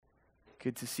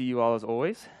Good to see you all as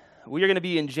always. We are going to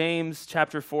be in James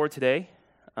chapter 4 today,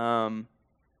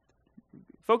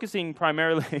 focusing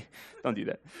primarily, don't do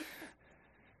that,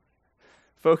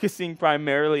 focusing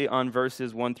primarily on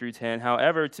verses 1 through 10.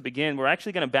 However, to begin, we're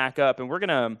actually going to back up and we're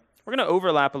going to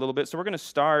overlap a little bit. So we're going to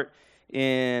start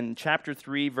in chapter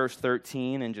 3, verse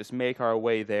 13 and just make our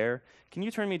way there. Can you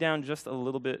turn me down just a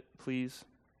little bit, please?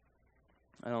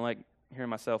 I don't like hearing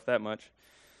myself that much.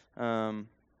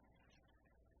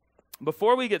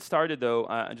 Before we get started, though,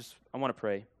 I want to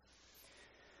pray.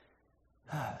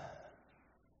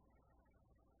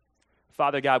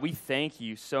 Father God, we thank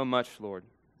you so much, Lord.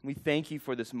 We thank you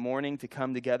for this morning to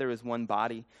come together as one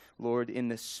body, Lord, in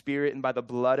the Spirit and by the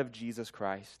blood of Jesus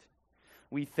Christ.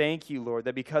 We thank you, Lord,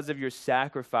 that because of your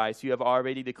sacrifice, you have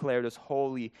already declared us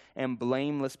holy and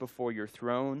blameless before your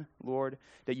throne, Lord,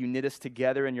 that you knit us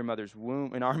together in your mother's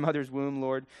womb, in our mother's womb,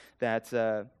 Lord, that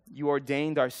you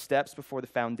ordained our steps before the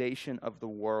foundation of the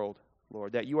world,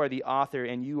 Lord, that you are the author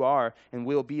and you are and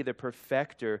will be the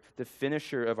perfecter, the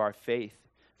finisher of our faith.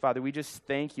 Father, we just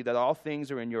thank you that all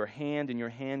things are in your hand and your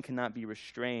hand cannot be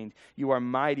restrained. You are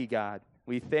mighty God.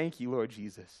 We thank you, Lord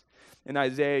Jesus. In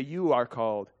Isaiah, you are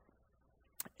called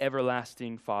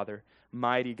Everlasting Father,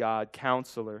 mighty God,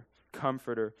 Counselor,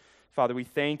 Comforter. Father, we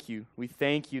thank you. We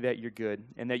thank you that you're good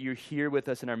and that you're here with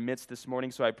us in our midst this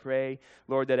morning. So I pray,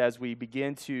 Lord, that as we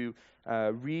begin to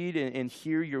read and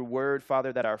hear your word,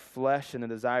 Father, that our flesh and the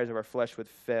desires of our flesh would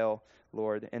fail,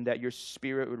 Lord, and that your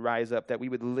Spirit would rise up, that we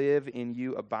would live in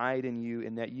you, abide in you,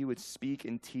 and that you would speak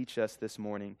and teach us this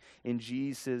morning. In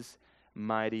Jesus'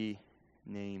 mighty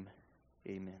name,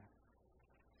 amen.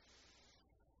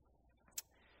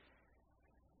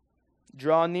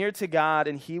 Draw near to God,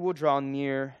 and he will draw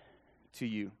near to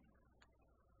you.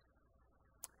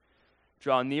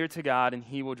 Draw near to God, and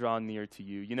he will draw near to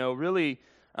you. You know, really,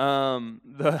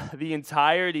 the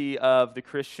entirety of the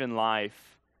Christian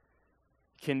life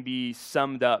can be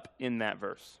summed up in that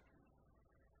verse.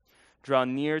 Draw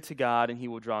near to God, and he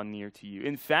will draw near to you.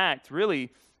 In fact,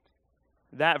 really,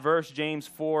 that verse, James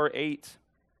 4:8,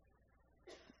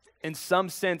 in some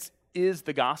sense is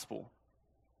the gospel.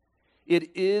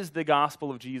 It is the gospel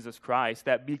of Jesus Christ,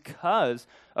 that because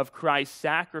of Christ's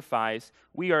sacrifice,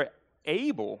 we are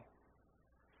able,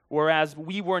 whereas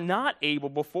we were not able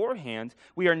beforehand,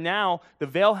 we are now, the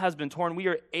veil has been torn, we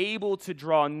are able to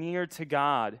draw near to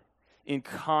God in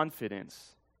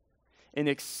confidence, in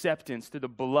acceptance through the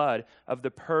blood of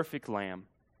the perfect Lamb,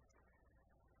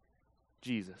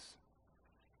 Jesus.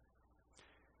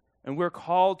 And we're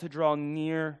called to draw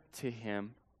near to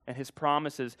him and his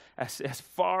promises, as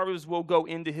far as we'll go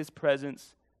into his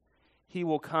presence, he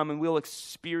will come and we'll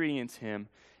experience him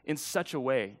in such a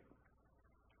way.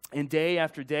 And day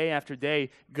after day after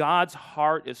day, God's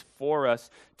heart is for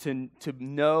us to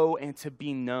know and to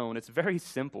be known. It's very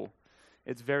simple.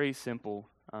 It's very simple.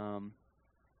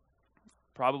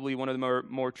 Probably one of the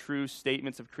more true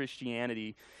statements of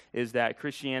Christianity is that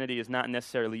Christianity is not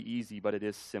necessarily easy, but it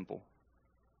is simple.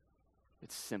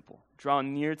 It's simple. Draw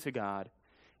near to God,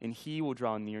 and he will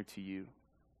draw near to you.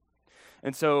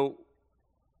 And so,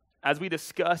 as we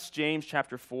discuss James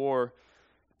chapter 4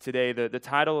 today, the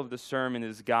title of the sermon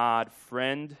is God,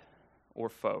 Friend or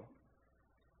Foe?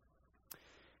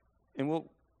 And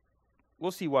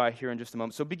we'll see why here in just a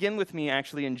moment. So begin with me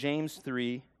actually in James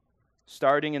 3,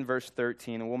 starting in verse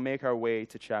 13, and we'll make our way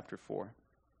to chapter 4.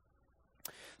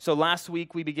 So last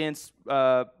week we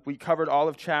covered all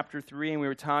of chapter 3, and we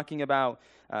were talking about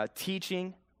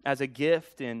teaching as a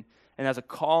gift and as a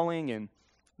calling, and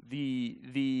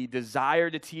the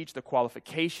desire to teach, the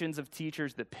qualifications of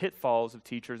teachers, the pitfalls of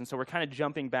teachers. And so we're kind of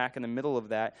jumping back in the middle of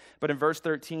that. But in verse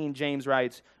 13, James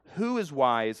writes, "Who is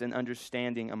wise and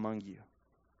understanding among you?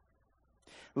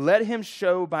 Let him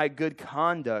show by good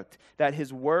conduct that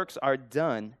his works are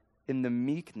done in the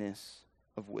meekness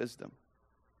of wisdom.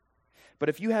 But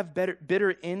if you have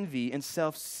bitter envy and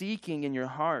self-seeking in your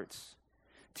hearts,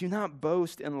 do not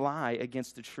boast and lie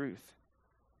against the truth.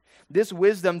 This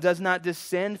wisdom does not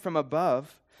descend from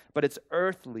above, but it's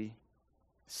earthly,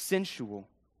 sensual,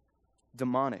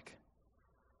 demonic.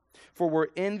 For where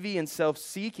envy and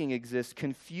self-seeking exist,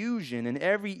 confusion and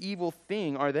every evil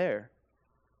thing are there.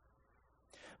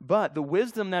 But the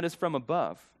wisdom that is from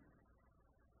above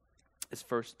is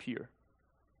first pure.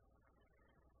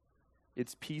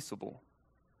 It's peaceable,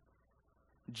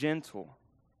 gentle,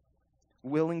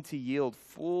 willing to yield,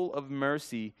 full of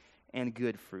mercy and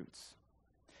good fruits,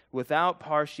 without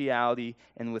partiality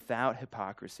and without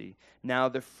hypocrisy. Now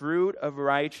the fruit of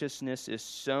righteousness is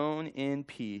sown in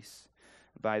peace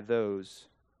by those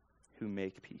who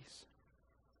make peace."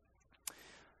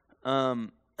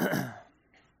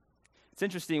 It's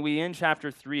interesting, we end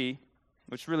chapter 3,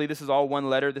 which really this is all one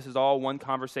letter, this is all one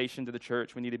conversation to the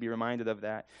church. We need to be reminded of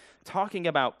that. Talking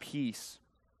about peace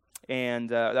and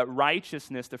that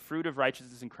righteousness, the fruit of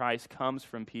righteousness in Christ comes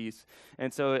from peace.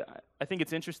 And so I think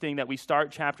it's interesting that we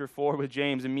start chapter 4 with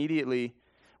James immediately.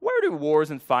 Where do wars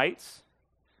and fights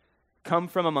come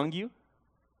from among you?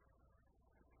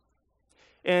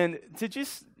 And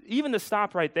even to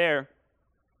stop right there,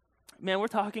 man, we're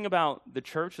talking about the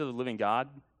church of the living God.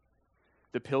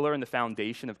 The pillar and the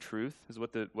foundation of truth is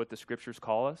what the scriptures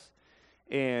call us.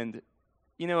 And,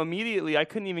 immediately I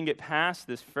couldn't even get past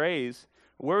this phrase,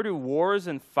 where do wars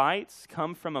and fights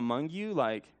come from among you?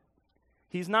 Like,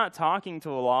 he's not talking to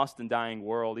a lost and dying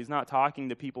world. He's not talking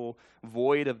to people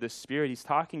void of the Spirit. He's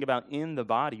talking about in the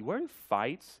body. Where do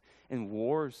fights and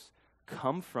wars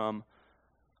come from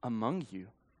among you?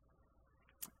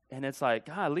 And it's like,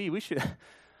 golly,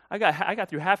 I got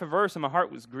through half a verse and my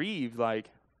heart was grieved, like,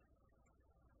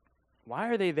 why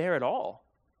are they there at all?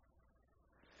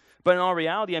 But in all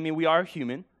reality, we are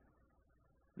human.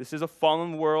 This is a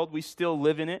fallen world. We still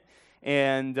live in it.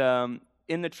 And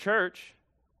in the church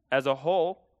as a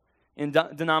whole, in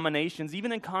denominations,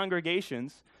 even in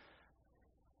congregations,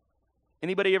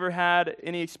 anybody ever had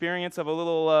any experience of a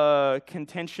little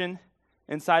contention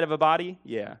inside of a body?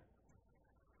 Yeah,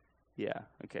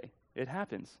 okay. It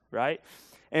happens, right?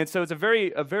 And so it's a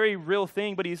very real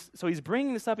thing, but he's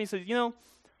bringing this up, and he says,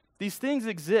 these things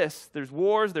exist. There's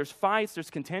wars, there's fights, there's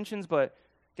contentions, but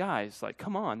guys, like,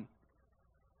 come on.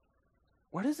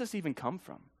 Where does this even come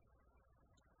from?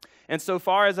 And so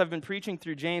far as I've been preaching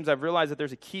through James, I've realized that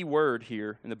there's a key word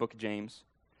here in the book of James,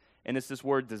 and it's this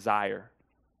word desire.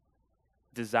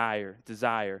 Desire,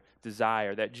 desire,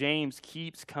 desire, that James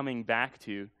keeps coming back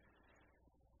to.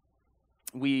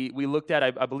 We looked at,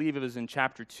 I believe it was in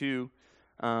chapter 2,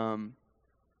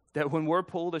 that when we're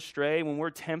pulled astray, when we're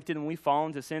tempted, when we fall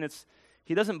into sin,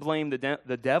 he doesn't blame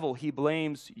the devil, he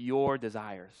blames your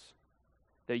desires.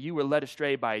 That you were led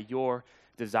astray by your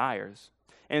desires.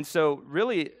 And so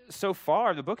really, so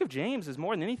far, the book of James has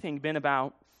more than anything been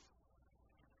about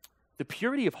the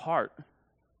purity of heart,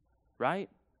 right?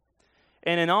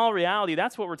 And in all reality,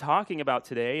 that's what we're talking about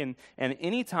today. And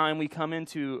anytime we come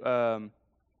into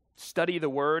study the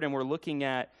Word and we're looking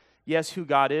at, yes, who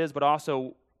God is, but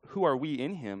also who are we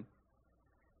in Him?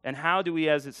 And how do we,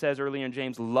 as it says earlier in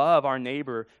James, love our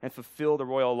neighbor and fulfill the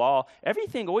royal law?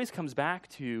 Everything always comes back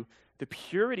to the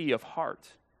purity of heart.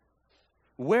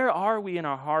 Where are we in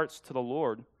our hearts to the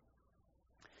Lord?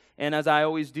 And as I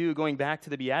always do, going back to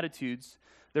the Beatitudes,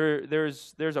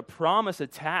 there's a promise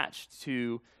attached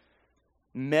to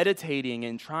meditating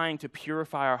and trying to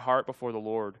purify our heart before the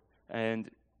Lord. And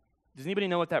does anybody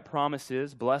know what that promise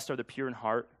is? Blessed are the pure in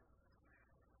heart,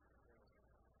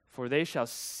 for they shall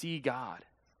see God.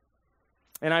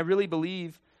 And I really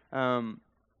believe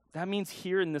that means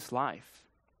here in this life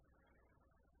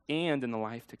and in the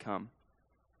life to come.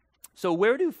 So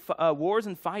where do wars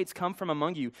and fights come from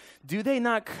among you? Do they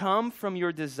not come from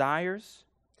your desires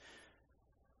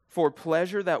for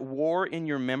pleasure that war in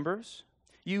your members?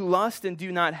 You lust and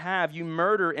do not have. You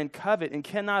murder and covet and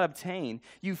cannot obtain.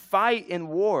 You fight and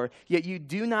war, yet you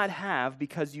do not have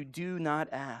because you do not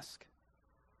ask.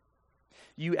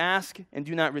 You ask and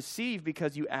do not receive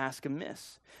because you ask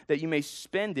amiss, that you may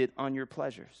spend it on your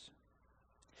pleasures.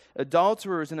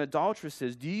 Adulterers and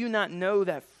adulteresses, do you not know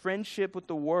that friendship with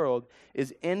the world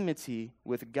is enmity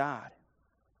with God?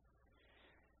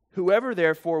 Whoever,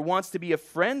 therefore, wants to be a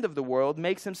friend of the world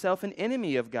makes himself an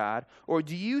enemy of God. Or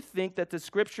do you think that the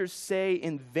Scriptures say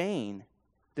in vain,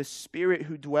 the Spirit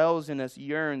who dwells in us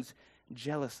yearns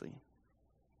jealously?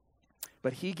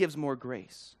 But He gives more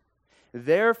grace.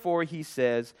 Therefore, He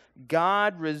says,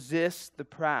 God resists the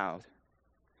proud,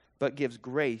 but gives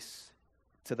grace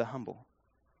to the humble.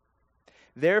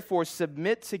 Therefore,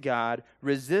 submit to God,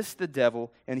 resist the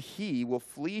devil, and he will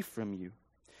flee from you.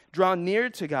 Draw near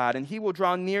to God, and He will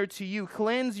draw near to you.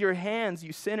 Cleanse your hands,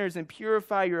 you sinners, and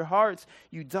purify your hearts,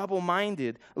 you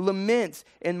double-minded. Lament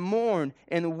and mourn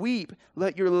and weep.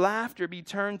 Let your laughter be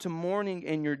turned to mourning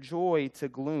and your joy to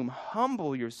gloom.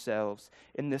 Humble yourselves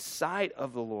in the sight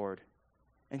of the Lord,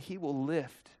 and He will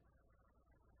lift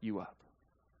you up.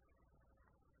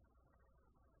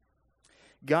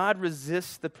 God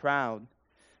resists the proud,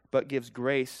 but gives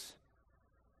grace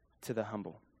to the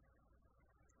humble.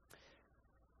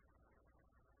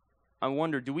 I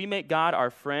wonder, do we make God our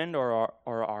friend or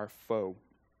our foe?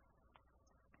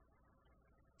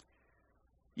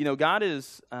 You know, God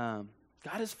is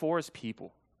for His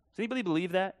people. Does anybody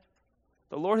believe that?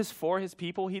 The Lord is for His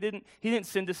people. He didn't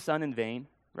send His Son in vain,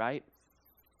 right?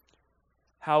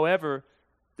 However,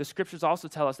 the scriptures also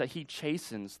tell us that he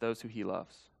chastens those who he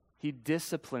loves. He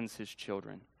disciplines his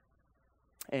children.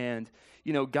 And,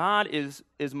 God is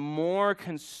more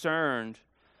concerned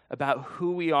about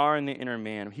who we are in the inner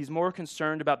man. He's more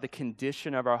concerned about the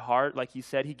condition of our heart. Like he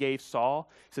said, he gave Saul.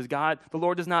 He says, God, the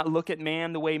Lord does not look at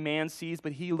man the way man sees,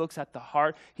 but he looks at the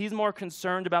heart. He's more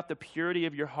concerned about the purity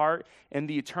of your heart and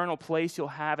the eternal place you'll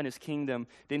have in his kingdom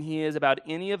than he is about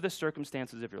any of the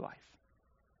circumstances of your life.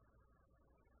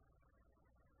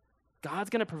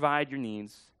 God's going to provide your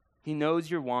needs. He knows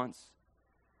your wants.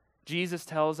 Jesus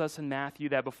tells us in Matthew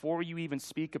that before you even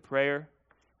speak a prayer,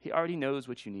 he already knows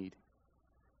what you need.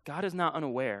 God is not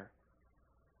unaware.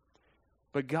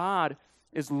 But God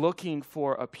is looking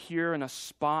for a pure and a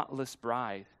spotless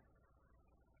bride,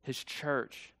 his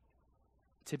church,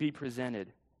 to be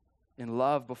presented in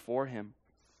love before him.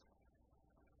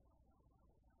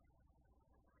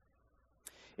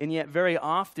 And yet very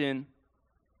often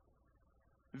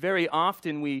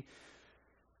we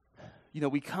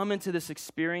come into this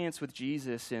experience with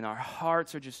Jesus and our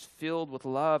hearts are just filled with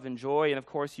love and joy. And of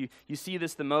course, you see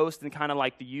this the most in kind of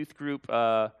like the youth group,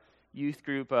 what's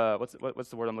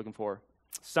the word I'm looking for?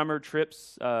 Summer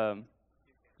trips,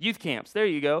 youth camps. There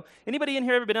you go. Anybody in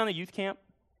here ever been on a youth camp?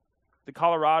 The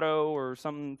Colorado or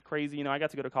something crazy, I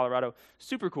got to go to Colorado.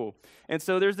 Super cool. And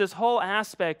so there's this whole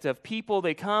aspect of people,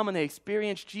 they come and they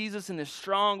experience Jesus in this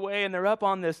strong way, and they're up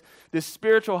on this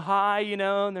spiritual high,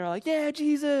 and they're like, yeah,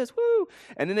 Jesus, woo.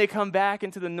 And then they come back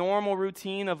into the normal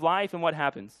routine of life, and what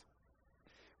happens?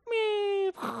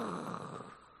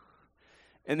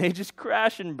 And they just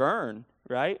crash and burn,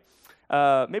 right?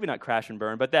 Maybe not crash and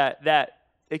burn, but that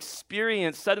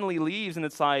experience suddenly leaves, and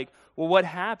it's like, well, what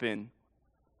happened?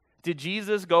 Did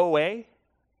Jesus go away?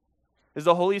 Is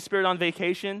the Holy Spirit on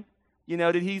vacation?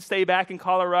 Did he stay back in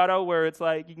Colorado where it's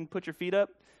like you can put your feet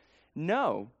up?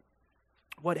 No.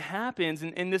 What happens,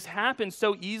 and this happens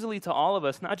so easily to all of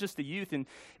us, not just the youth, and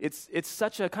it's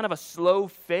such a kind of a slow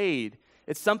fade.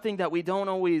 It's something that we don't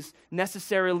always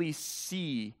necessarily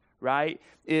see, right?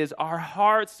 Is our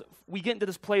hearts, we get into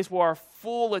this place where our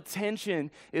full attention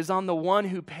is on the one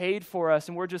who paid for us,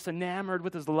 and we're just enamored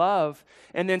with his love,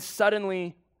 and then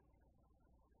suddenly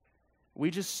we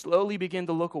just slowly begin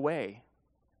to look away.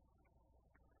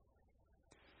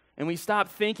 And we stop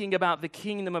thinking about the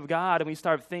kingdom of God, and we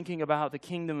start thinking about the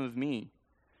kingdom of me.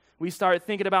 We start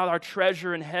thinking about our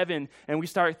treasure in heaven, and we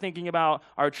start thinking about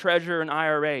our treasure in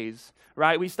IRAs,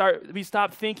 right? We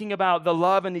stop thinking about the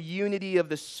love and the unity of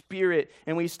the Spirit,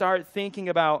 and we start thinking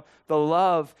about the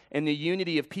love and the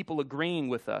unity of people agreeing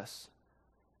with us.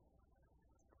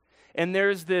 And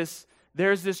there's this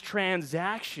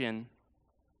transaction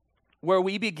where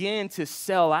we begin to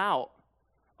sell out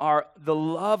the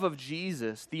love of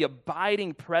Jesus, the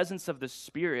abiding presence of the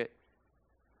Spirit,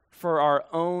 for our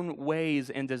own ways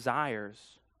and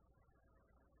desires.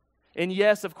 And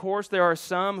yes, of course, there are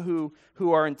some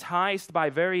who are enticed by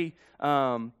very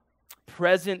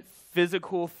present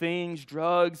physical things,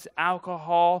 drugs,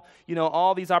 alcohol,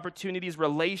 all these opportunities,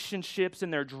 relationships,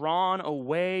 and they're drawn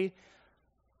away.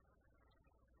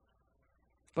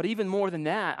 But even more than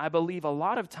that, I believe a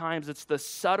lot of times it's the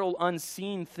subtle,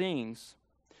 unseen things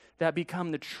that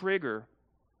become the trigger,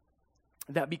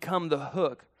 that become the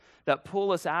hook, that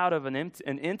pull us out of an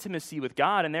intimacy with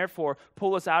God, and therefore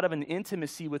pull us out of an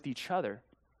intimacy with each other.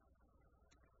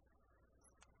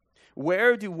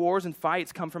 Where do wars and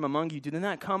fights come from among you? Do they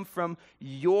not come from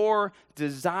your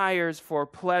desires for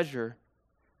pleasure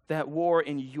that war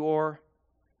in your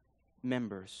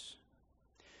members?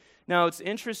 Now, it's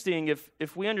interesting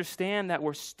if we understand that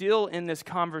we're still in this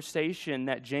conversation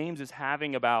that James is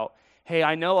having about, hey,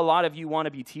 I know a lot of you want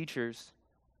to be teachers,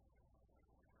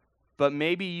 but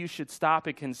maybe you should stop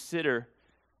and consider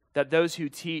that those who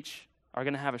teach are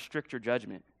going to have a stricter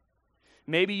judgment.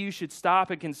 Maybe you should stop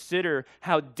and consider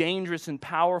how dangerous and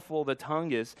powerful the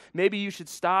tongue is. Maybe you should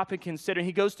stop and consider.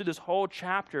 He goes through this whole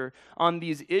chapter on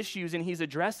these issues, and he's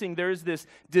addressing there's this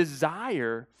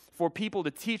desire for people to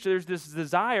teach. There's this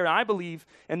desire, I believe,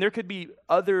 and there could be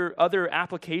other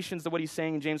applications to what he's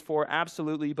saying in James 4,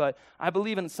 absolutely, but I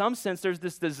believe in some sense there's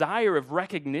this desire of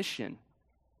recognition,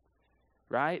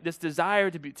 right? This desire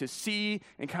to see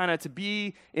and kind of to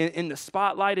be in the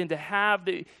spotlight and to have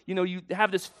you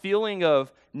have this feeling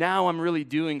of, now I'm really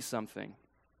doing something.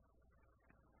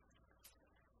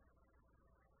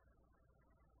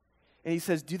 And he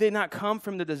says, do they not come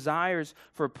from the desires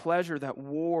for pleasure that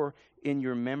war in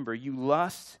your member? You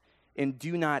lust and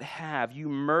do not have. You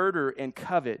murder and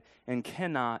covet and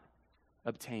cannot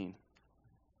obtain.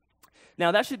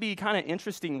 Now, that should be kind of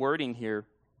interesting wording here.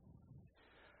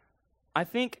 I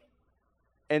think,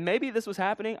 and maybe this was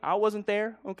happening, I wasn't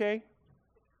there, okay?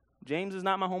 James is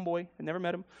not my homeboy. I never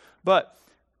met him. But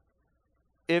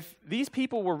if these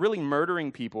people were really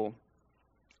murdering people,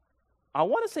 I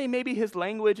want to say maybe his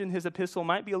language in his epistle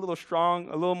might be a little strong,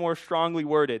 a little more strongly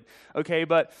worded, okay?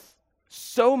 But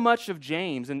so much of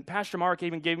James, and Pastor Mark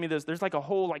even gave me this, there's like a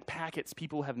whole like packets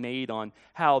people have made on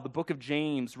how the book of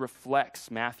James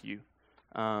reflects Matthew.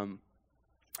 And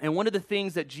one of the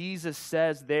things that Jesus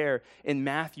says there in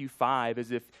Matthew 5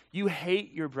 is if you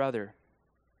hate your brother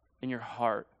in your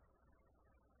heart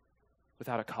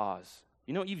without a cause,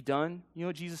 you know what you've done? You know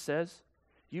what Jesus says?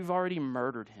 You've already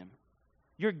murdered him.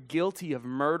 You're guilty of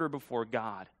murder before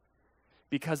God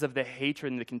because of the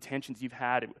hatred and the contentions you've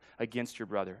had against your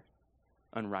brother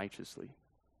unrighteously.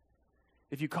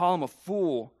 If you call him a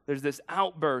fool, there's this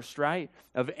outburst, right,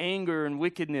 of anger and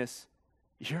wickedness.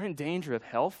 You're in danger of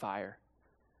hellfire.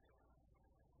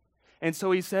 And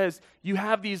so he says, you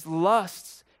have these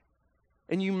lusts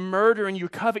and you murder and you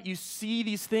covet. You see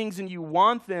these things and you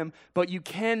want them, but you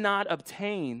cannot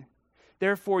obtain.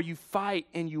 Therefore, you fight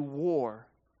and you war.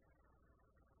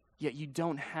 Yet you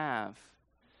don't have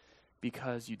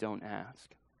because you don't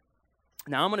ask.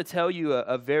 Now, I'm going to tell you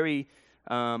a very,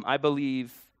 I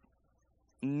believe,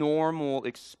 normal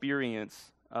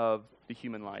experience of the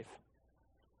human life.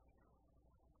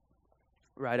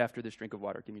 Right after this drink of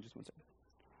water. Give me just one second.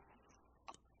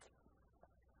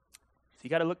 So you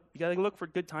got to look for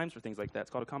good times for things like that. It's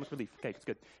called a comic relief. Okay, it's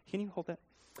good. Can you hold that?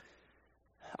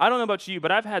 I don't know about you,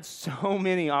 but I've had so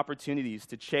many opportunities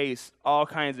to chase all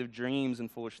kinds of dreams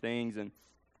and foolish things, and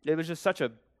it was just such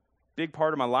a big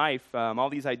part of my life. All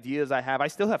these ideas I have, I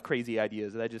still have crazy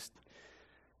ideas that I just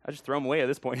throw them away at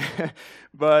this point.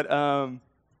 But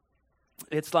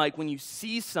it's like when you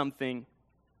see something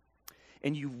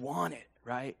and you want it,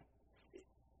 right?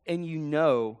 And you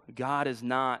know God is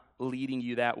not leading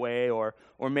you that way, or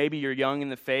maybe you're young in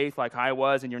the faith like I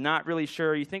was, and you're not really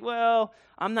sure. You think, well,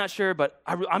 I'm not sure, but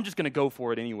I'm just going to go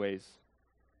for it anyways.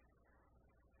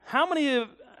 How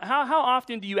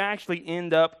often do you actually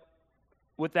end up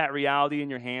with that reality in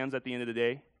your hands at the end of the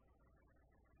day?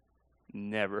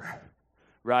 Never,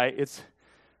 right? It's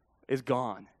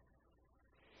gone.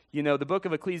 You know, the book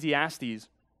of Ecclesiastes,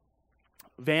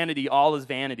 vanity, all is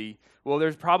vanity. Well,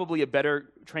 there's probably a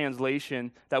better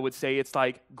translation that would say it's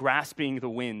like grasping the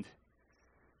wind.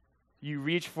 You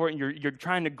reach for it and you're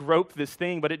trying to grope this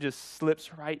thing, but it just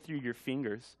slips right through your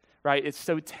fingers, right? It's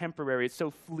so temporary. It's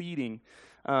so fleeting.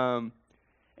 And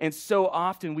so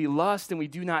often we lust and we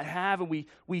do not have, and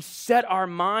we set our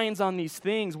minds on these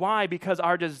things. Why? Because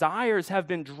our desires have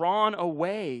been drawn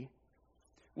away.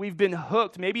 We've been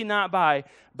hooked, maybe not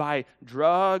by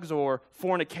drugs or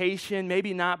fornication,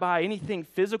 maybe not by anything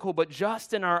physical, but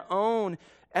just in our own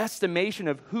estimation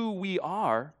of who we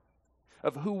are,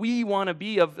 of who we want to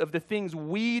be, of the things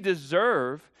we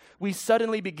deserve. We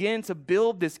suddenly begin to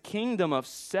build this kingdom of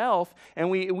self, and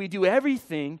we do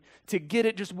everything to get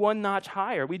it just one notch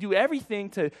higher. We do everything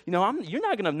to, you're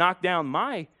not going to knock down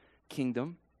my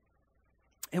kingdom.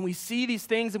 And we see these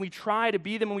things and we try to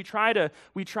be them, and we try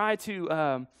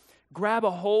to grab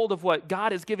a hold of what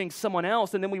God is giving someone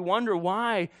else, and then we wonder,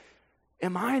 why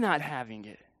am I not having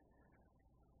it?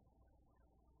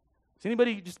 Does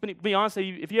anybody, just be honest,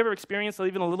 if you ever experienced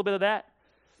even a little bit of that,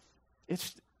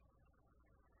 it's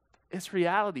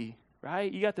reality,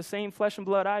 right? You got the same flesh and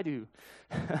blood I do.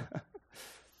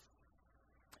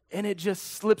 And it just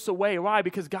slips away. Why?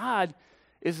 Because God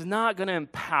is not going to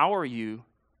empower you.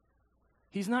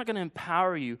 He's not going to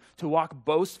empower you to walk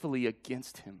boastfully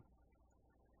against him.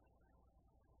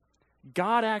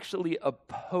 God actually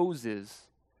opposes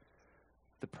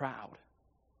the proud.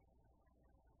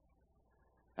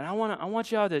 And I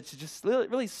want y'all to just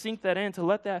really sink that in, to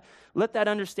let that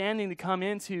understanding to come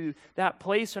into that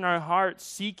place in our heart,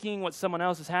 seeking what someone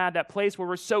else has had, that place where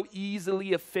we're so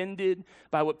easily offended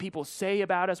by what people say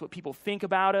about us, what people think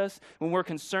about us, when we're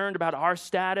concerned about our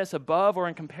status above or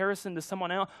in comparison to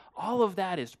someone else. All of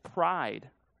that is pride.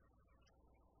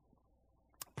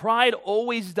 Pride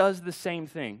always does the same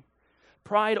thing.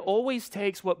 Pride always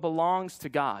takes what belongs to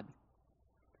God,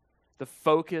 the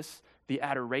focus, the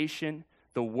adoration,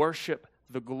 the worship,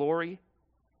 the glory,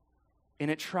 and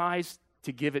it tries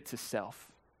to give it to self.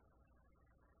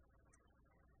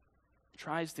 It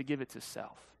tries to give it to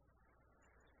self.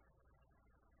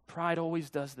 Pride always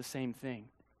does the same thing.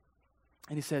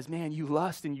 And he says, man, you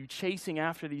lust and you chasing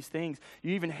after these things.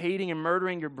 You're even hating and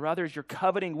murdering your brothers. You're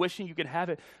coveting, wishing you could have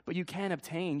it, but you can't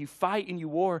obtain. You fight and you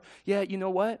war. Yeah, you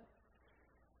know what?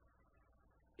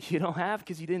 You don't have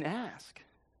because you didn't ask.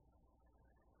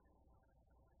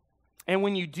 And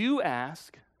when you do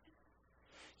ask,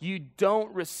 you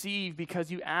don't receive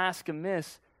because you ask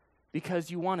amiss.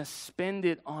 because you want to spend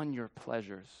it on your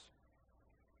pleasures.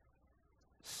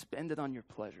 Spend it on your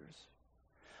pleasures.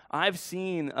 I've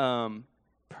seen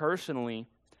personally,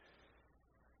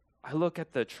 I look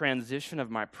at the transition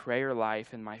of my prayer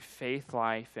life and my faith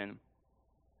life and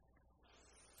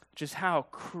just how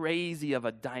crazy of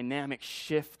a dynamic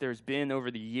shift there's been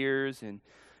over the years. And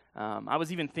I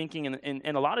was even thinking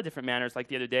in a lot of different manners, like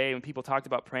the other day when people talked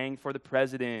about praying for the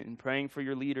president and praying for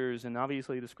your leaders, and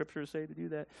obviously the scriptures say to do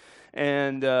that.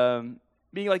 And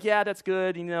being like, yeah, that's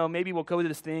good. Maybe we'll go to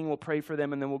this thing, we'll pray for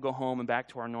them, and then we'll go home and back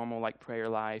to our normal prayer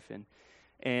life.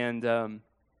 And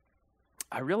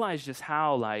I realized just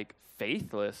how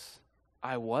faithless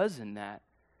I was in that.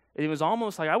 It was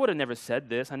almost like I would have never said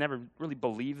this. I never really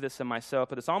believed this in myself,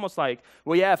 but it's almost like,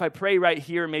 well, yeah, if I pray right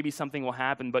here, maybe something will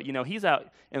happen. But, he's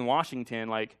out in Washington.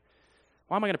 Why am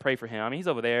I going to pray for him? I mean, he's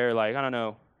over there. I don't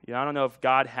know. I don't know if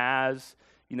God has,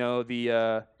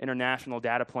 the international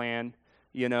data plan.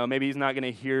 Maybe he's not going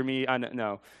to hear me.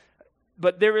 No.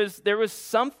 But there was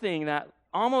something that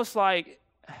almost like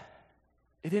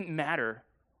it didn't matter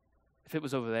if it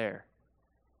was over there.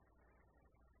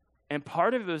 And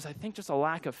part of it was, I think, just a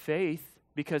lack of faith,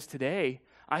 because today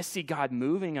I see God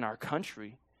moving in our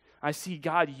country. I see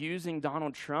God using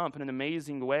Donald Trump in an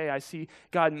amazing way. I see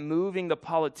God moving the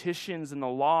politicians and the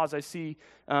laws. I see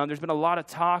there's been a lot of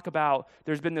talk about,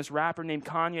 there's been this rapper named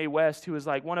Kanye West who is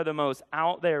one of the most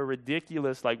out there,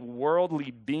 ridiculous,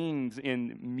 worldly beings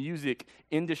in music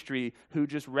industry, who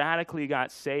just radically got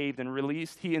saved and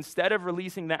released. Instead of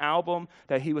releasing the album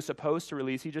that he was supposed to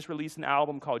release, he just released an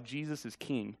album called Jesus is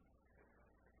King.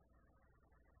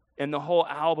 And the whole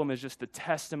album is just the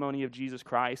testimony of Jesus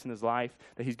Christ in his life,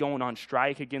 that he's going on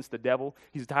strike against the devil.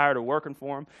 He's tired of working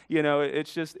for him.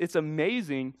 It's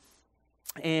amazing.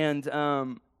 And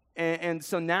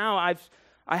so now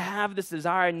I have this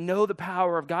desire. I know the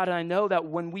power of God, and I know that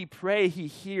when we pray, he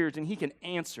hears and he can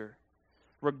answer,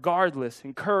 regardless,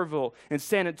 in Kerrville, in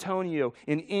San Antonio,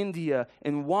 in India,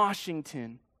 in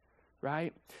Washington,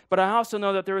 right? But I also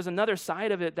know that there is another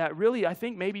side of it that really, I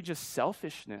think, maybe just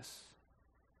selfishness.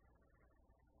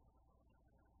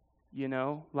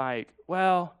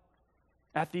 Well,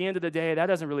 at the end of the day, that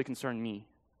doesn't really concern me,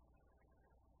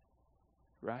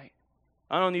 right?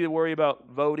 I don't need to worry about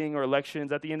voting or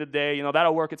elections. At the end of the day,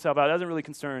 that'll work itself out. It doesn't really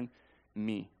concern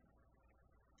me.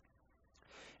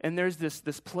 And there's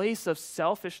this place of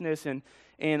selfishness, and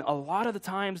a lot of the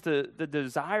times the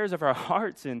desires of our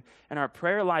hearts and our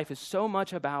prayer life is so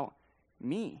much about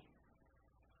me.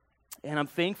 And I'm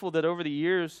thankful that over the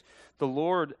years, the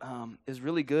Lord is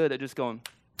really good at just going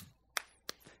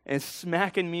and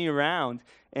smacking me around,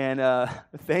 and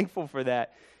thankful for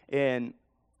that. And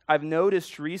I've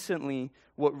noticed recently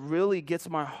what really gets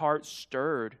my heart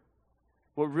stirred,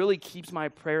 what really keeps my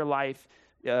prayer life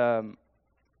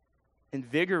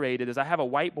invigorated, is I have a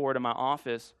whiteboard in my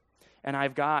office, and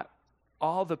I've got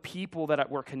all the people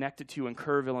that we're connected to in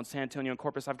Kerrville and San Antonio and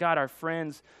Corpus. I've got our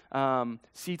friends,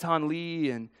 Seaton Lee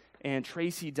and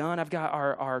Tracy Dunn. I've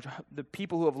got the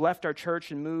people who have left our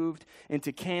church and moved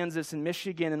into Kansas and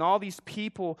Michigan, and all these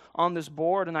people on this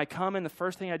board. And I come in, the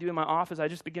first thing I do in my office, I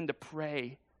just begin to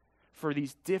pray for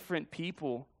these different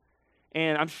people.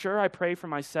 And I'm sure I pray for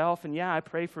myself, and yeah, I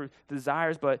pray for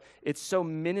desires, but it's so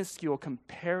minuscule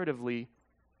comparatively.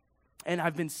 And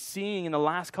I've been seeing in the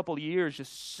last couple of years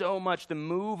just so much the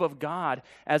move of God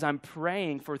as I'm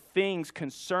praying for things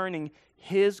concerning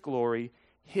his glory,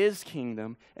 his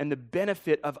kingdom, and the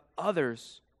benefit of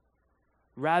others,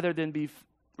 rather than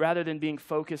being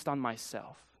focused on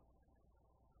myself.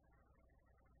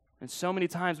 And so many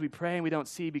times we pray and we don't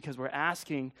see, because we're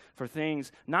asking for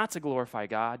things not to glorify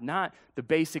God, not the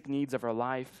basic needs of our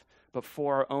life, but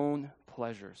for our own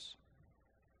pleasures.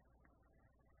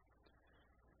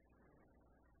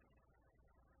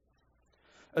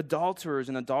 Adulterers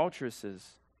and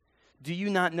adulteresses, do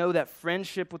you not know that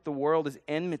friendship with the world is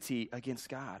enmity against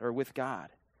God, or with God?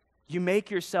 You make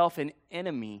yourself an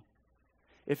enemy.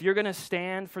 If you're going to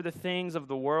stand for the things of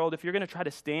the world, if you're going to try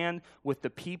to stand with the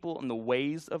people and the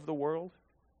ways of the world,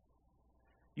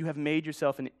 you have made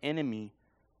yourself an enemy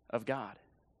of God.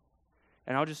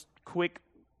 And I'll just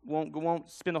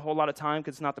won't spend a whole lot of time,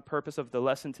 because it's not the purpose of the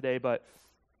lesson today, but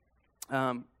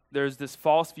there's this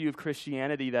false view of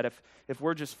Christianity that if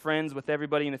we're just friends with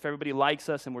everybody, and if everybody likes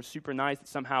us and we're super nice, that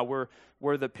somehow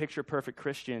we're the picture perfect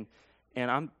Christian.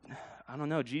 And I don't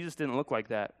know, Jesus didn't look like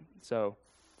that. So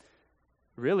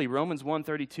really, Romans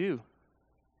 1:32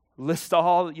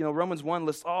 Romans 1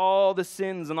 lists all the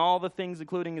sins and all the things,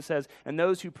 including, it says, and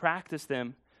those who practice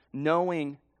them,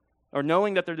 knowing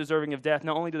that they're deserving of death,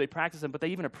 not only do they practice them, but they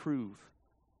even approve.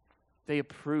 They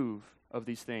approve of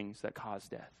these things that cause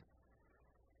death.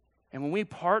 And when we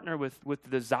partner with the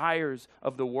desires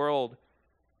of the world,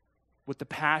 with the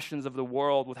passions of the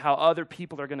world, with how other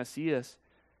people are going to see us,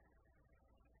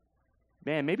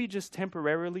 man, maybe just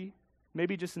temporarily,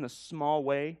 maybe just in a small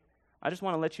way, I just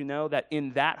want to let you know that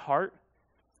in that heart,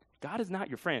 God is not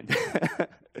your friend.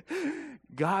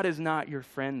 God is not your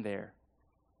friend there.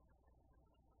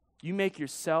 You make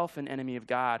yourself an enemy of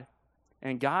God,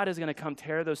 and God is going to come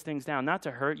tear those things down, not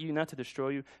to hurt you, not to destroy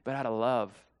you, but out of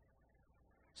love,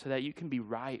 so that you can be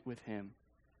right with him.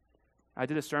 I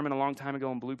did a sermon a long time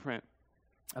ago on Blueprint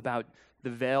about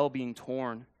the veil being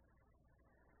torn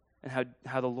and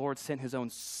how the Lord sent his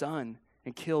own son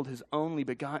and killed his only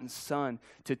begotten son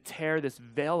to tear this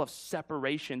veil of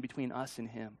separation between us and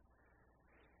him.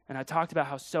 And I talked about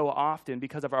how so often,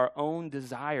 because of our own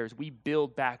desires, we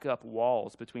build back up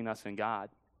walls between us and God.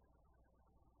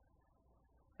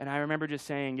 And I remember just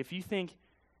saying, if you think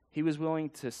he was willing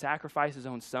to sacrifice his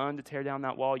own son to tear down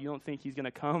that wall, you don't think he's going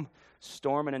to come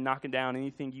storming and knocking down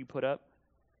anything you put up?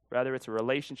 Rather, it's a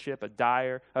relationship,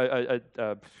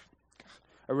 a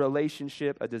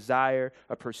relationship, a desire,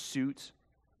 a pursuit.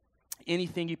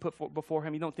 Anything you put before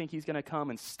him, you don't think he's going to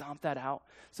come and stomp that out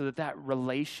so that that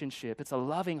relationship, it's a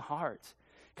loving heart,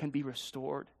 can be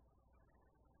restored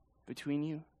between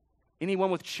you.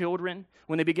 Anyone with children,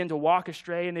 when they begin to walk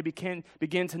astray and they begin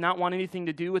to not want anything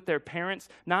to do with their parents,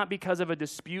 not because of a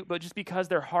dispute, but just because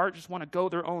their heart just want to go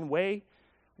their own way,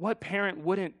 what parent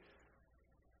wouldn't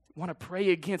want to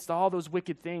pray against all those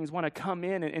wicked things, want to come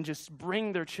in and just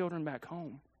bring their children back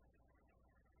home?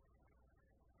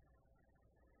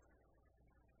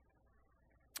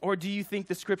 Or do you think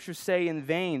the scriptures say in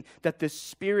vain that the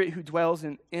Spirit who dwells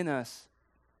in us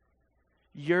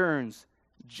yearns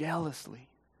jealously?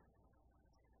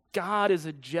 God is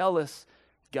a jealous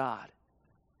God.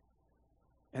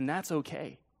 And that's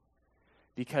okay,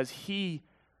 because he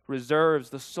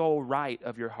reserves the sole right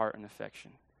of your heart and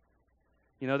affection.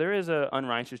 You know, there is an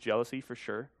unrighteous jealousy for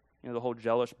sure. You know, the whole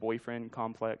jealous boyfriend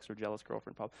complex or jealous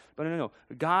girlfriend problem. But no.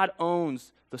 God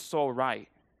owns the sole right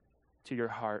to your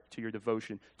heart, to your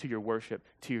devotion, to your worship,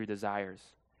 to your desires.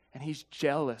 And he's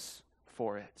jealous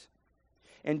for it.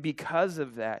 And because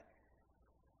of that,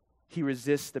 he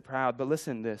resists the proud. But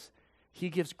listen to this. He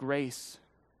gives grace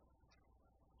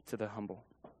to the humble.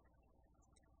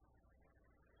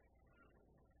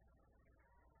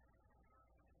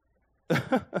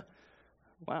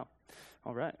 Wow.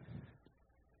 All right.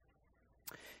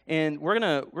 And we're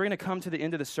gonna come to the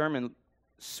end of the sermon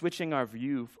switching our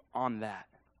view on that.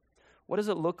 What does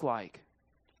it look like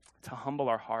to humble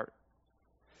our heart?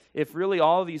 If really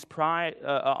all of these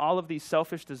all of these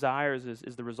selfish desires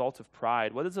is the result of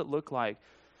pride, what does it look like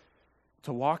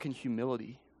to walk in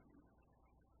humility?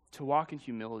 To walk in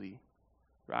humility,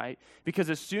 right? Because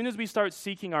as soon as we start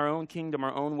seeking our own kingdom,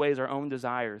 our own ways, our own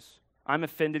desires, I'm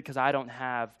offended because I don't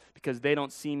have, because they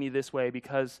don't see me this way,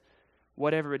 because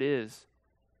whatever it is.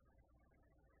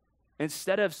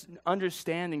 Instead of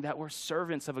understanding that we're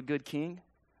servants of a good king,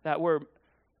 that we're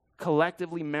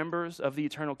collectively members of the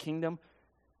eternal kingdom,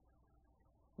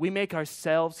 we make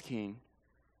ourselves king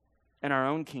and our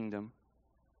own kingdom.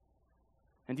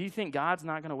 And do you think God's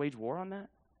not going to wage war on that?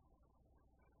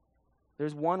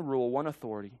 There's one rule, one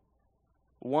authority,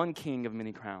 one king of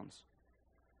many crowns,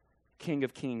 King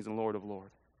of kings and Lord of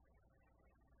lords.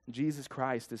 Jesus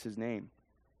Christ is his name.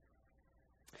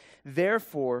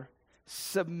 Therefore,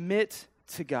 submit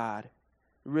to God.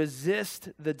 Resist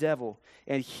the devil,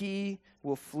 and he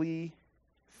will flee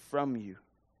from you.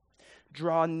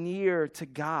 Draw near to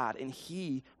God, and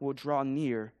he will draw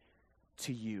near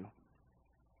to you.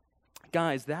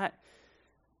 Guys, that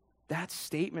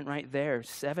statement right there,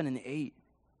 7 and 8,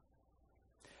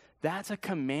 that's a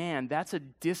command. That's a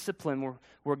discipline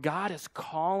where God is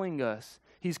calling us.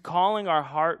 He's calling our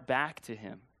heart back to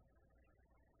him,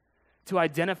 to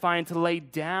identify and to lay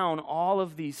down all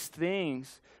of these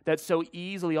things that so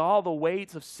easily, all the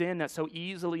weights of sin that so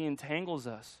easily entangles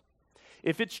us.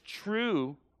 If it's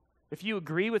true, if you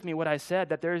agree with me what I said,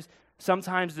 that there's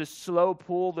sometimes this slow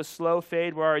pull, the slow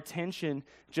fade where our attention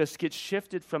just gets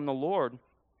shifted from the Lord,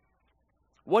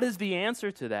 what is the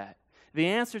answer to that? The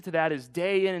answer to that is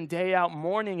day in and day out,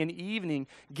 morning and evening,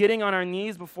 getting on our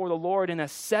knees before the Lord and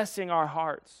assessing our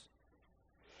hearts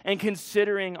and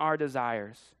considering our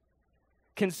desires,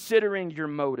 considering your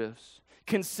motives,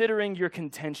 considering your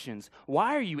contentions.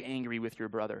 Why are you angry with your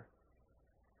brother?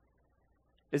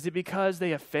 Is it because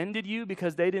they offended you,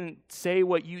 because they didn't say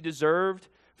what you deserved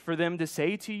for them to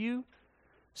say to you?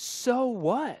 So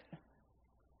what?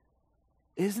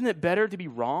 Isn't it better to be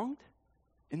wronged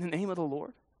in the name of the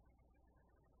Lord?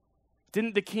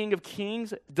 Didn't the King of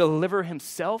Kings deliver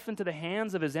himself into the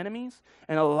hands of his enemies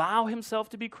and allow himself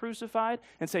to be crucified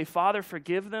and say, Father,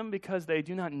 forgive them because they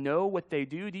do not know what they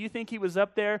do? Do you think he was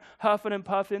up there huffing and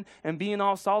puffing and being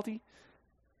all salty?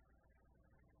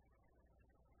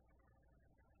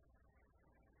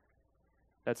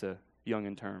 That's a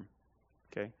Jungian term,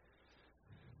 okay?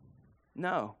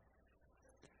 No.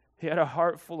 He had a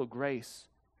heart full of grace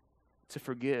to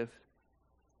forgive.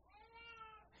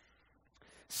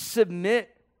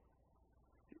 Submit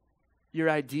your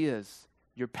ideas,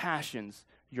 your passions,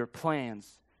 your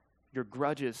plans, your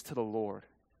grudges to the Lord.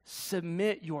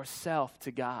 Submit yourself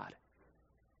to God.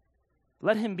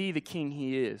 Let him be the king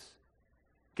he is,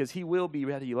 because he will be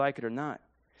whether you like it or not.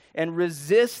 And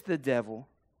resist the devil,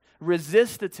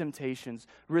 resist the temptations,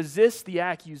 resist the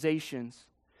accusations,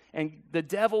 and the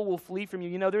devil will flee from you.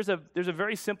 You know, there's a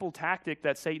very simple tactic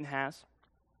that Satan has.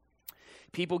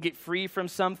 People get free from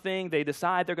something, they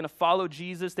decide they're going to follow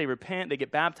Jesus, they repent, they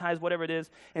get baptized, whatever it is,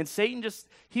 and Satan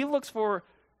he looks for,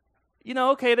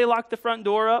 okay, they locked the front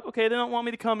door up, okay, they don't want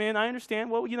me to come in, I understand,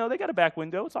 well, they got a back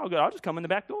window, it's all good, I'll just come in the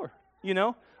back door,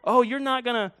 Oh, you're not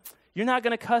going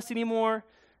to cuss anymore?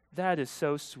 That is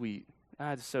so sweet,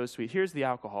 Here's the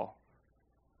alcohol,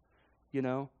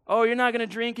 Oh, you're not going to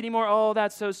drink anymore? Oh,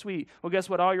 that's so sweet. Well, guess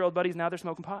what, all your old buddies, now they're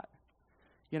smoking pot,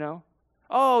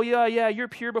 Oh, yeah, you're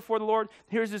pure before the Lord.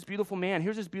 Here's this beautiful man.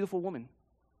 Here's this beautiful woman.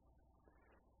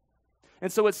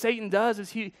 And so what Satan does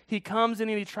is he comes in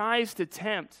and he tries to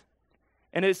tempt.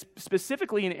 And it's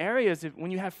specifically in areas,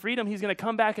 when you have freedom, he's going to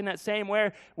come back in that same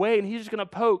way, and he's just going to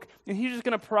poke, and he's just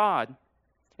going to prod.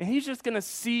 And he's just going to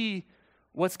see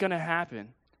what's going to happen.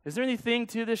 Is there anything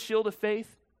to this shield of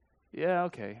faith? Yeah,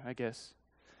 okay, I guess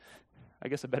I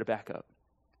better back up.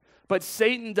 But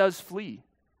Satan does flee.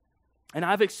 And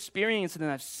I've experienced it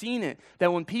and I've seen it,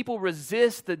 that when people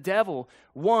resist the devil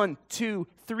 1, 2,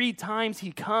 3 times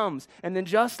he comes. And then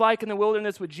just like in the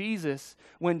wilderness with Jesus,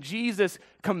 when Jesus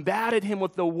combated him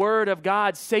with the word of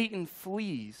God, Satan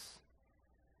flees.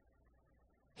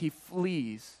 He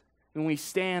flees when we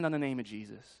stand on the name of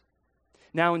Jesus.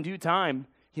 Now in due time,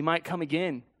 he might come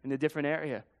again in a different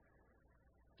area.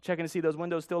 Checking to see those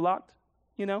windows still locked,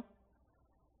 And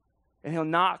he'll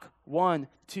knock 1,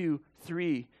 2,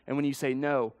 3. And when you say,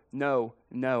 no,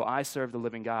 I serve the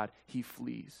living God, he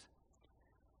flees.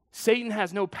 Satan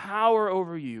has no power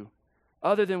over you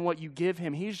other than what you give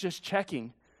him. He's just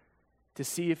checking to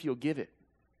see if you'll give it.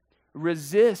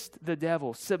 Resist the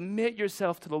devil. Submit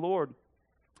yourself to the Lord.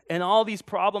 And all these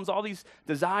problems, all these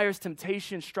desires,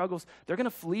 temptations, struggles, they're going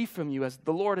to flee from you as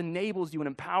the Lord enables you and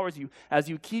empowers you as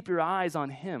you keep your eyes on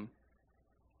him.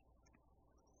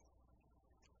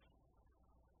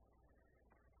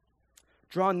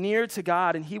 Draw near to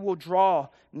God, and he will draw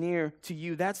near to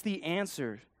you. That's the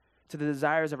answer to the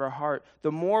desires of our heart.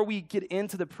 The more we get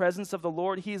into the presence of the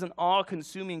Lord, he is an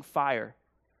all-consuming fire.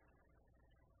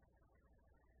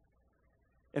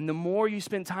 And the more you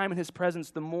spend time in his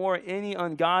presence, the more any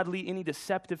ungodly, any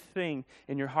deceptive thing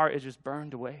in your heart is just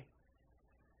burned away.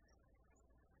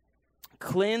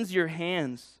 Cleanse your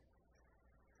hands.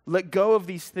 Let go of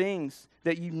these things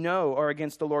that you know are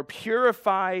against the Lord.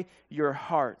 Purify your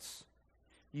hearts,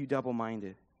 you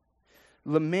double-minded.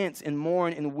 Lament and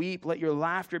mourn and weep. Let your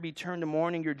laughter be turned to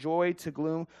mourning, your joy to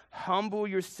gloom. Humble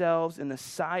yourselves in the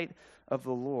sight of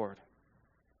the Lord,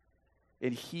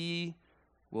 and he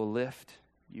will lift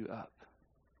you up.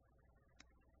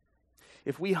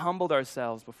 If we humbled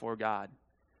ourselves before God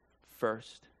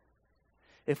first,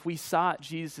 if we sought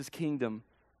Jesus' kingdom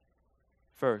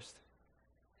first,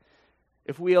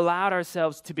 if we allowed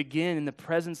ourselves to begin in the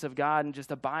presence of God and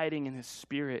just abiding in his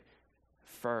Spirit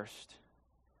first,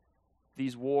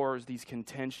 these wars, these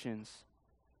contentions,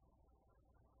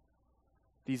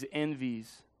 these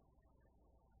envies,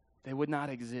 they would not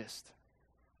exist.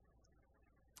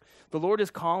 The Lord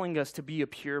is calling us to be a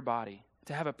pure body,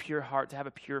 to have a pure heart, to have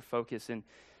a pure focus. And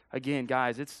again,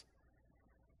 guys, it's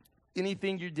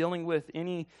anything you're dealing with,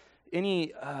 any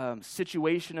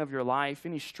situation of your life,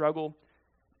 any struggle,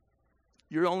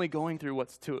 you're only going through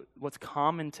what's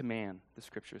common to man, the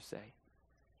scriptures say.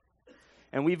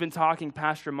 And we've been talking,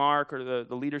 Pastor Mark or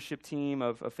the leadership team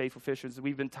of Faithful Fishers,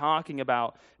 we've been talking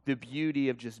about the beauty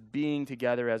of just being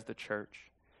together as the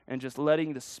church and just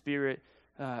letting the Spirit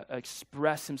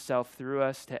express himself through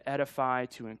us to edify,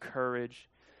 to encourage,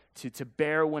 to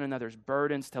bear one another's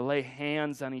burdens, to lay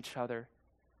hands on each other.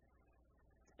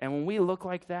 And when we look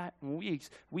like that, when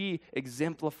we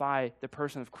exemplify the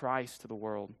person of Christ to the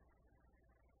world,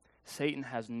 Satan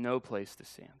has no place to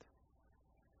stand.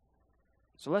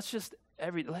 So let's just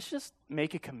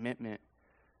make a commitment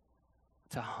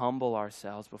to humble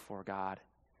ourselves before God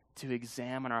to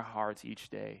examine our hearts each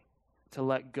day, to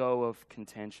let go of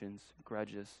contentions,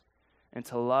 grudges, and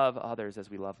to love others as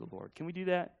we love the Lord. Can we do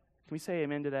that? Can we say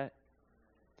amen to that?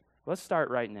 Let's start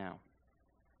right now.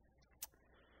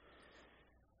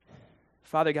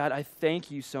 Father God, I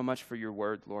thank you so much for your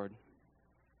word, Lord.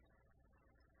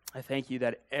 I thank you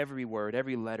that every word,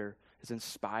 every letter is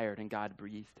inspired and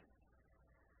God-breathed.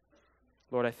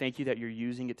 Lord, I thank you that you're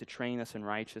using it to train us in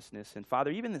righteousness. And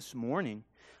Father, even this morning,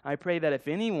 I pray that if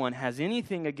anyone has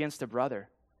anything against a brother,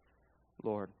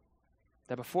 Lord,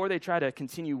 that before they try to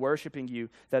continue worshiping you,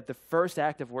 that the first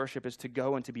act of worship is to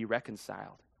go and to be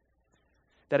reconciled.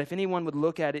 That if anyone would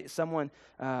look at it, someone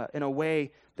in a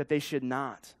way that they should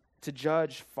not, to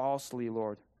judge falsely,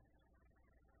 Lord,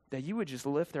 that you would just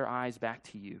lift their eyes back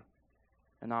to you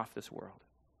and off this world.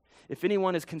 If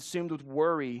anyone is consumed with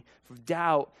worry,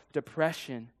 doubt,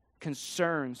 depression,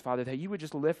 concerns, Father, that you would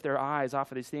just lift their eyes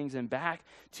off of these things and back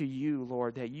to you,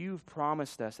 Lord, that you've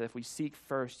promised us that if we seek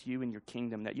first you and your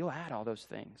kingdom, that you'll add all those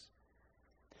things.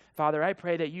 Father, I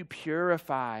pray that you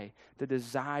purify the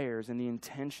desires and the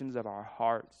intentions of our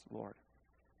hearts, Lord.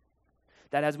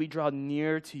 That as we draw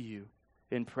near to you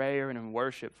in prayer and in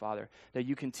worship, Father, that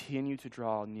you continue to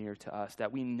draw near to us,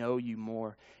 that we know you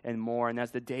more and more. And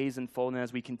as the days unfold and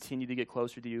as we continue to get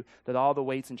closer to you, that all the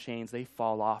weights and chains, they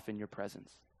fall off in your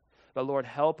presence. But Lord,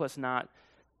 help us not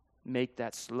make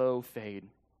that slow fade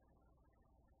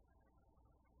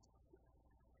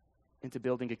into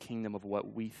building a kingdom of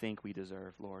what we think we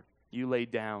deserve, Lord. You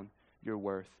laid down your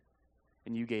worth,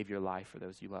 and you gave your life for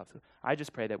those you love. So I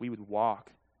just pray that we would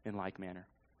walk in like manner.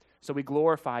 So we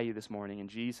glorify you this morning in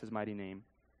Jesus' mighty name.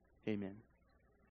 Amen.